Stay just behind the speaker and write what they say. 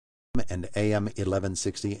FM and AM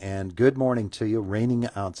 1160. And good morning to you. Raining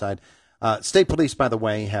outside. State Police, by the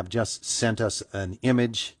way, have just sent us an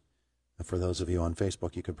image. For those of you on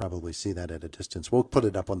Facebook, you could probably see that at a distance. We'll put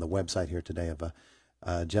it up on the website here today of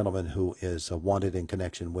a gentleman who is wanted in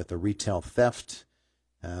connection with a retail theft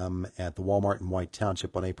at the Walmart in White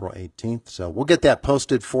Township on April 18th. So we'll get that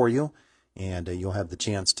posted for you, and you'll have the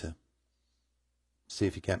chance to see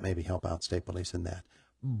if you can't maybe help out State Police in that.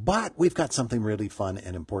 But we've got something really fun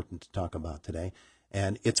and important to talk about today,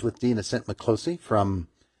 and it's with Deanna Szentmiklosi from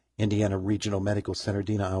Indiana Regional Medical Center.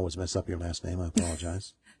 Deanna, I always mess up your last name. I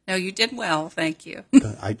apologize. No, you did well. Thank you.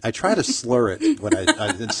 I try to slur it when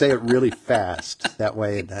I say it really fast. That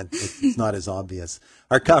way it's not as obvious.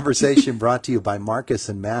 Our conversation brought to you by Marcus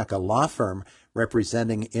 & Mack, a law firm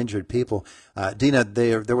representing injured people.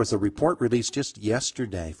 Deanna, there was a report released just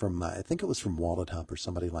yesterday from, I think it was from Wallet Hub or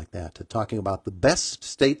somebody like that, talking about the best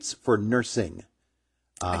states for nursing.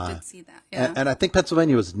 I did see that, yeah. And I think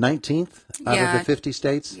Pennsylvania was 19th out of the 50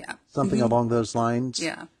 states, something along those lines.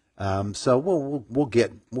 Yeah. So we'll look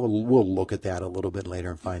at that a little bit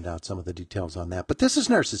later and find out some of the details on that. But this is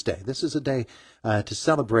Nurses Day. This is a day to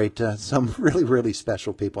celebrate some really, really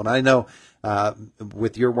special people. And I know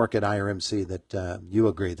with your work at IRMC that you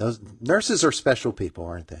agree. Those nurses are special people,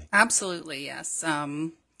 aren't they? Absolutely, yes.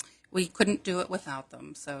 We couldn't do it without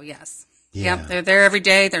them. So, yes. Yeah. Yep, they're there every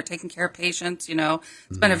day. They're taking care of patients. You know,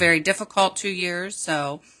 it's been a very difficult 2 years.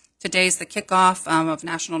 So today's the kickoff of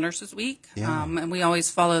National Nurses Week, and we always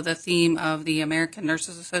follow the theme of the American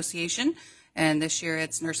Nurses Association, and this year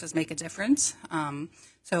it's Nurses Make a Difference.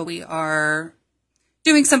 So we are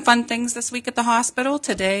doing some fun things this week at the hospital.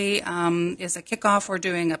 Today is a kickoff. We're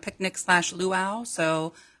doing a picnic/luau,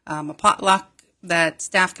 so a potluck that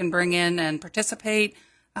staff can bring in and participate.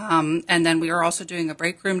 And then we are also doing a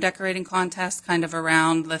break room decorating contest kind of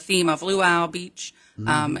around the theme of Luau Beach.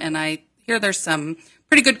 And I hear there's some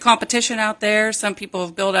pretty good competition out there. Some people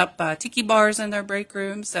have built up tiki bars in their break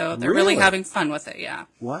room, so they're really having fun with it, yeah.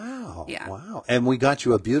 Wow. Yeah. Wow. And we got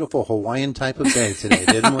you a beautiful Hawaiian type of day today,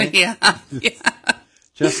 didn't we? Yeah.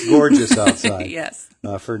 Just gorgeous outside. Yes.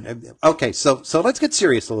 Okay, so let's get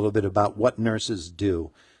serious a little bit about what nurses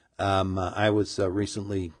do. I was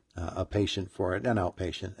recently a patient for an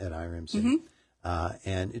outpatient at IRMC,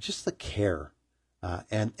 and it's just the care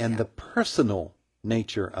and the personal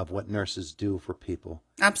nature of what nurses do for people.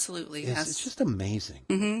 Absolutely, yes. It's just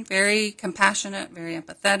amazing. Very compassionate, very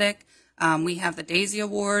empathetic. We have the Daisy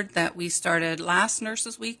Award that we started last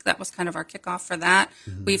Nurses Week. That was kind of our kickoff for that.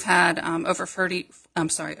 We've had over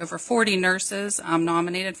 40 nurses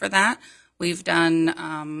nominated for that. We've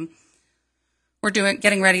done.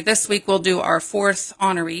 Getting ready this week. We'll do our 4th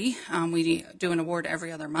honoree. We do an award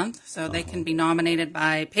every other month, so they can be nominated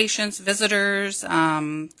by patients, visitors,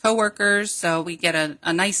 coworkers. So we get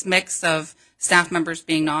a nice mix of staff members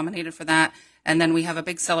being nominated for that. And then we have a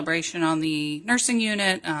big celebration on the nursing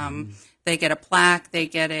unit. They get a plaque. They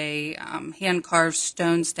get a hand-carved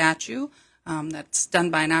stone statue that's done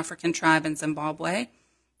by an African tribe in Zimbabwe.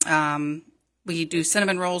 We do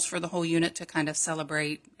cinnamon rolls for the whole unit to kind of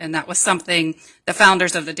celebrate. And that was something the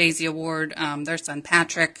founders of the Daisy Award, their son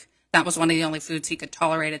Patrick, that was one of the only foods he could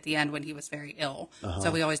tolerate at the end when he was very ill.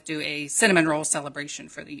 So we always do a cinnamon roll celebration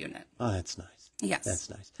for the unit. Oh, that's nice. Yes.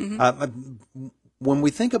 That's nice. When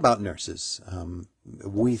we think about nurses,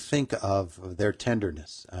 we think of their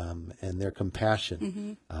tenderness and their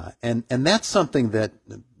compassion. And that's something that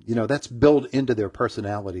that's built into their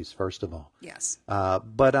personalities, first of all. Yes.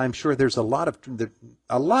 But I'm sure there's a lot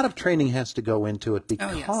of training has to go into it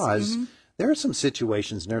because there are some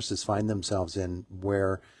situations nurses find themselves in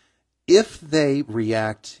where if they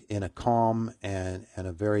react in a calm and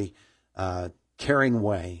a very caring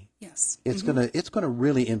way, it's gonna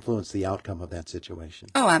really influence the outcome of that situation.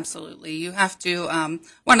 Oh, absolutely. You have to.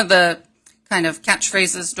 One of the kind of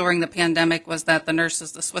catchphrases during the pandemic was that the nurse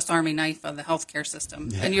is the Swiss Army knife of the healthcare system.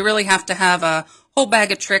 And you really have to have a whole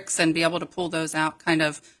bag of tricks and be able to pull those out kind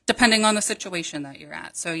of depending on the situation that you're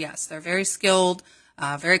at. So yes, they're very skilled,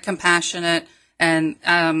 very compassionate. And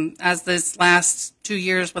as this last 2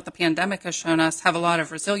 years with the pandemic has shown us, have a lot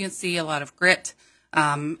of resiliency, a lot of grit.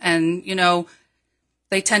 And,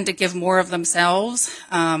 they tend to give more of themselves,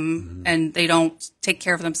 and they don't take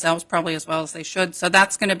care of themselves probably as well as they should. So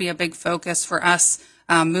that's going to be a big focus for us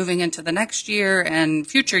moving into the next year and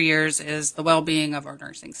future years is the well-being of our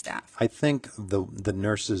nursing staff. I think the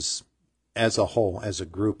nurses as a whole, as a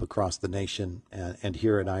group across the nation and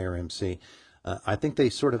here at IRMC, I think they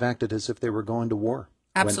sort of acted as if they were going to war.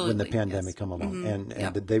 Absolutely. When the pandemic come along, and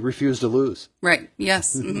they refused to lose. Right.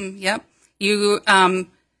 Yes. Yep.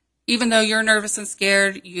 even though you're nervous and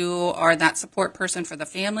scared, you are that support person for the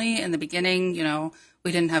family. In the beginning,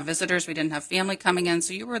 we didn't have visitors, we didn't have family coming in,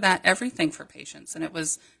 so you were that everything for patients, and it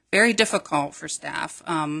was very difficult for staff.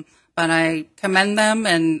 But I commend them,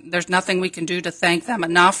 and there's nothing we can do to thank them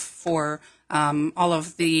enough for all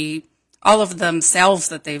of themselves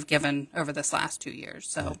that they've given over this last 2 years.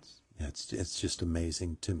 So it's just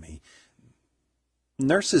amazing to me.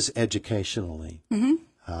 Nurses educationally,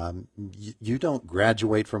 you don't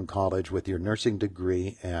graduate from college with your nursing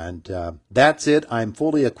degree and that's it. I'm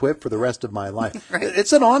fully equipped for the rest of my life. Right.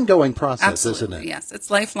 It's an ongoing process, Absolutely, isn't it? Yes, it's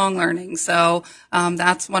lifelong learning. So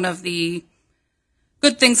that's one of the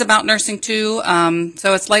good things about nursing too.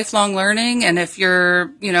 So it's lifelong learning, and if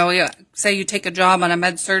you're, say you take a job on a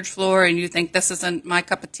med surg floor and you think this isn't my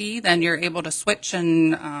cup of tea, then you're able to switch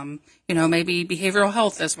and, maybe behavioral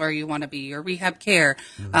health is where you want to be, or rehab care.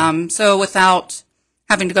 So without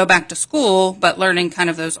having to go back to school, but learning kind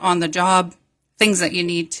of those on the job things that you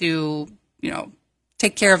need to,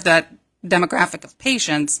 take care of that demographic of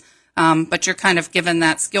patients. But you're kind of given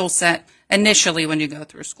that skill set initially when you go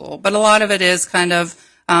through school. But a lot of it is kind of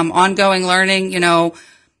ongoing learning.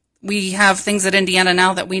 We have things at Indiana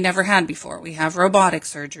now that we never had before. We have robotic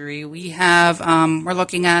surgery. We have, we're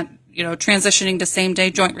looking at, transitioning to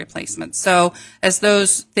same-day joint replacements. So as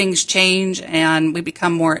those things change and we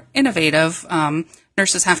become more innovative,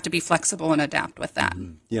 nurses have to be flexible and adapt with that.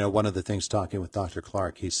 One of the things talking with Dr.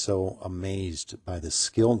 Clark, he's so amazed by the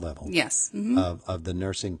skill level Yes. of the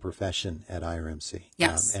nursing profession at IRMC.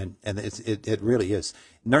 Yes. And it really is.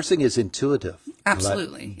 Nursing is intuitive.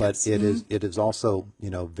 Absolutely. But yes. it is also,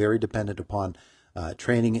 very dependent upon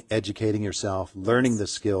training, educating yourself, learning the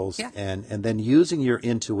skills, Yeah. and then using your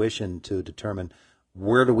intuition to determine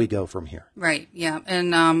where do we go from here? Right, yeah.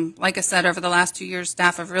 And like I said, over the last 2 years,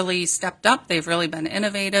 staff have really stepped up. They've really been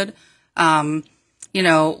innovative.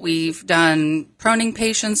 We've done proning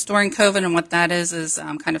patients during COVID, and what that is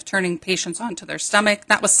kind of turning patients onto their stomach.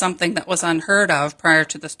 That was something that was unheard of prior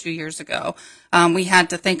to this 2 years ago. We had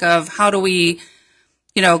to think of how do we,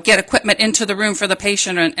 get equipment into the room for the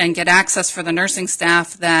patient and get access for the nursing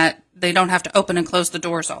staff that they don't have to open and close the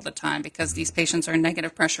doors all the time because these patients are in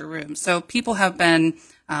negative pressure rooms. So people have been,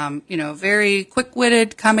 very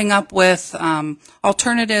quick-witted, coming up with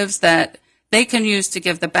alternatives that they can use to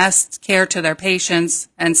give the best care to their patients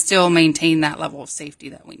and still maintain that level of safety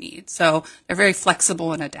that we need. So they're very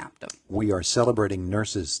flexible and adaptive. We are celebrating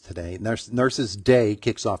nurses today. Nurses Day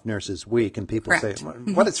kicks off Nurses Week, and people Correct. say,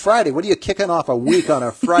 "What? It's Friday? What are you kicking off a week on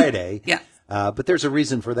a Friday?" Yeah. But there's a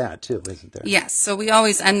reason for that too, isn't there? Yes. So we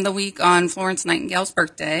always end the week on Florence Nightingale's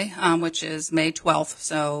birthday, which is May 12th.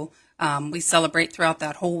 So we celebrate throughout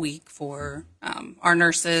that whole week for our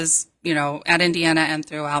nurses, at Indiana and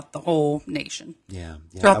throughout the whole nation. Yeah.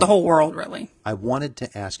 Throughout the whole world, really. I wanted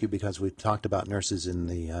to ask you, because we've talked about nurses in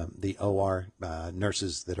the OR,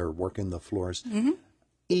 nurses that are working the floors,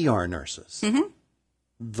 ER nurses.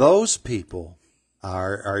 Those people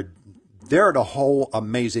are they're a whole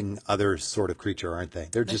amazing other sort of creature, aren't they?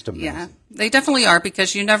 They're just amazing. Yeah, they definitely are,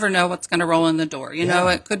 because you never know what's going to roll in the door.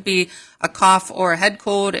 It could be a cough or a head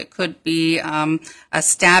cold. It could be a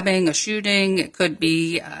stabbing, a shooting. It could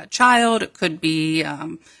be a child. It could be,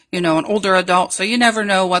 an older adult. So you never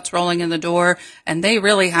know what's rolling in the door, and they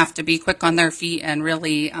really have to be quick on their feet and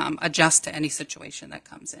really adjust to any situation that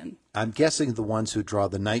comes in. I'm guessing the ones who draw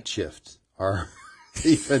the night shift are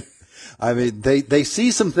even... they see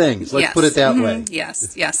some things. Let's put it that way.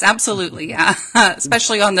 Yes, absolutely. Yeah,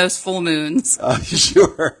 especially on those full moons.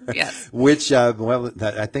 Sure. Yes. Which, I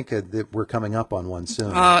think that we're coming up on one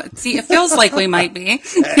soon. It feels like we might be.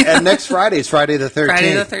 And next Friday is Friday the 13th.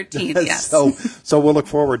 Friday the 13th, yes. So we'll look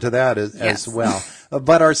forward to that as well.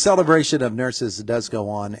 But our celebration of nurses does go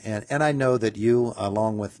on, and I know that you,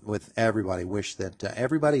 along with everybody, wish that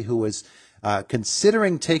everybody who is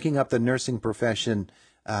considering taking up the nursing profession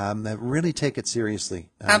really take it seriously.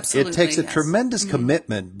 Absolutely, it takes a yes. tremendous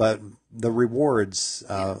commitment, but the rewards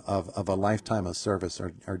of a lifetime of service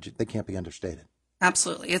are they can't be understated.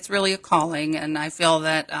 Absolutely. It's really a calling, and I feel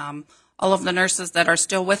that all of the nurses that are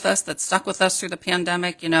still with us, that stuck with us through the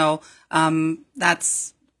pandemic,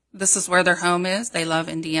 this is where their home is. They love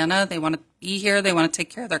Indiana. They want to be here. They want to take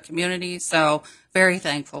care of their community. So very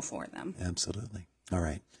thankful for them. Absolutely. All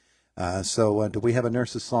right. So do we have a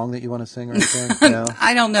nurse's song that you want to sing right there? No?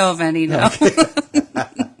 I don't know of any, no. Okay.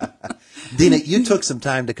 Deanna, you took some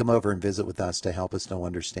time to come over and visit with us to help us to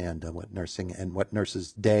understand what nursing and what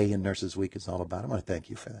Nurses Day and Nurses Week is all about. I want to thank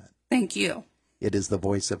you for that. Thank you. It is the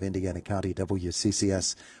voice of Indiana County,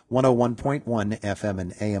 WCCS 101.1 FM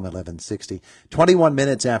and AM 1160. 21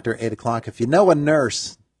 minutes after 8 o'clock. If you know a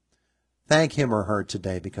nurse thank him or her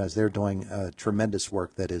today, because they're doing tremendous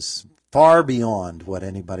work that is far beyond what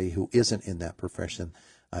anybody who isn't in that profession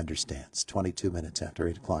understands. 22 minutes after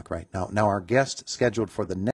 8 o'clock right now. Now, our guest scheduled for the next